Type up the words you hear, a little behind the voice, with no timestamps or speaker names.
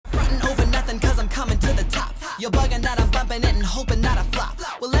coming to the top. You're bugging that I'm bumping it and hoping that I flop.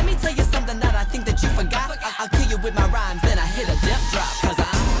 Well, let me tell you something that I think that you forgot. I'll kill you with my rhymes, then I hit a dip drop. Cause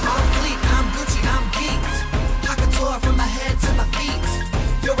I'm fleet, I'm Gucci, I'm geeked. Pocket tour from my head to my feet.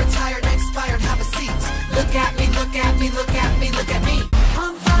 You're retired, expired, have a seat. Look at me, look at me, look at me, look at me.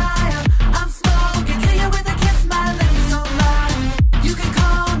 On fire, I'm smoking. Kill you with a kiss, my lips so loud. You can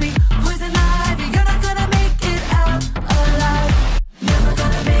call me poison ivy. You're not gonna make it out alive. Never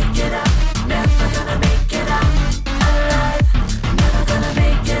gonna make it out. Never gonna make it out alive. Never gonna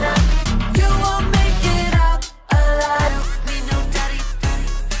make it out. You won't make it out alive. Me no daddy.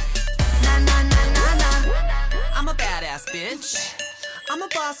 Nah, nah, nah, nah, nah. I'm a badass bitch. I'm a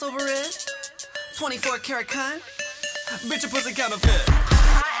boss over it. 24 karat cunt. Bitch, a pussy counterfeit.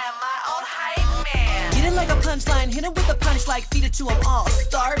 I am my own hype man. Eat it like a punchline, hit it with a punch like feed it to them all.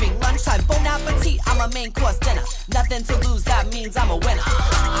 Starving, lunchtime, bon appetit. I'm a main course dinner. Nothing to lose, that means I'm a winner.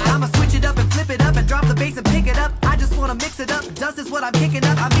 I'ma switch it up and flip it up and drop the bass and pick it up. I just wanna mix it up. Dust is what I'm kicking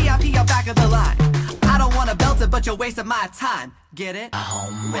up. I'm VIP, I'm back of the line. I don't wanna belt it, but you're wasting my time. Get it? A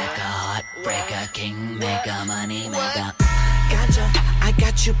homewrecker, heartbreaker, kingmaker, money maker. Gotcha, I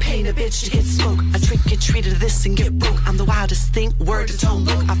got you paying a bitch to get smoke. A trick, get treated to this and get broke. I'm the wildest thing, word to tone.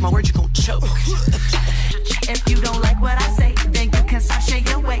 Look off my words, you gon' choke. If you don't like what I say, then you can sashay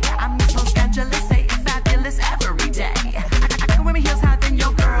your way. I'm Miss Los Angeles, say fabulous every day. I can wear my heels higher than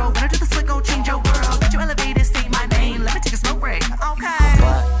your girl. When I do the slick, gon' change your world. Get you elevated, say my name. Let me take a smoke break, okay?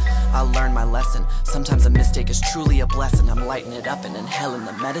 But I learned my lesson. Sometimes a mistake is truly a blessing. I'm lighting it up and inhaling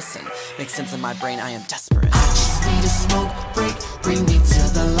the medicine. Makes sense in my brain, I am desperate. I just need a smoke break, bring me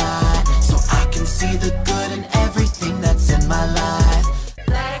to the light, so I can see the good in everything that's in my life.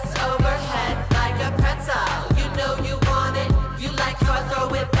 Legs overhead like a pretzel. You know you want it. You like how I throw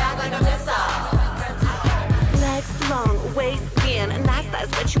it back like a missile. Legs long, waist thin, nice thighs,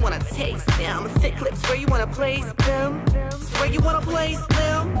 but you wanna taste them. Thick lips, where you wanna place them? Where you wanna place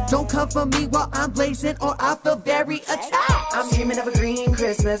them? Don't come for me while I'm blazing, or I feel very attacked. I'm dreaming of a green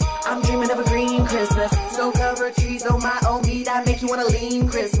Christmas. I'm dreaming of a green Christmas. Snow covered trees on my own beat. I make you wanna lean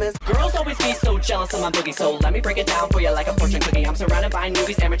Christmas. Girls always be so jealous of my boogie, so let me break it down for you like a fortune cookie. I'm surrounded by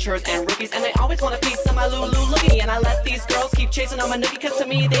newbies, amateurs, and rookies, and they always want a piece of my Lulu loogie. And I let these girls keep chasing on my nookie, cause to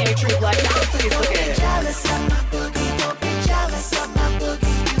me they ain't true like, please look at it. Jealous of my boogie.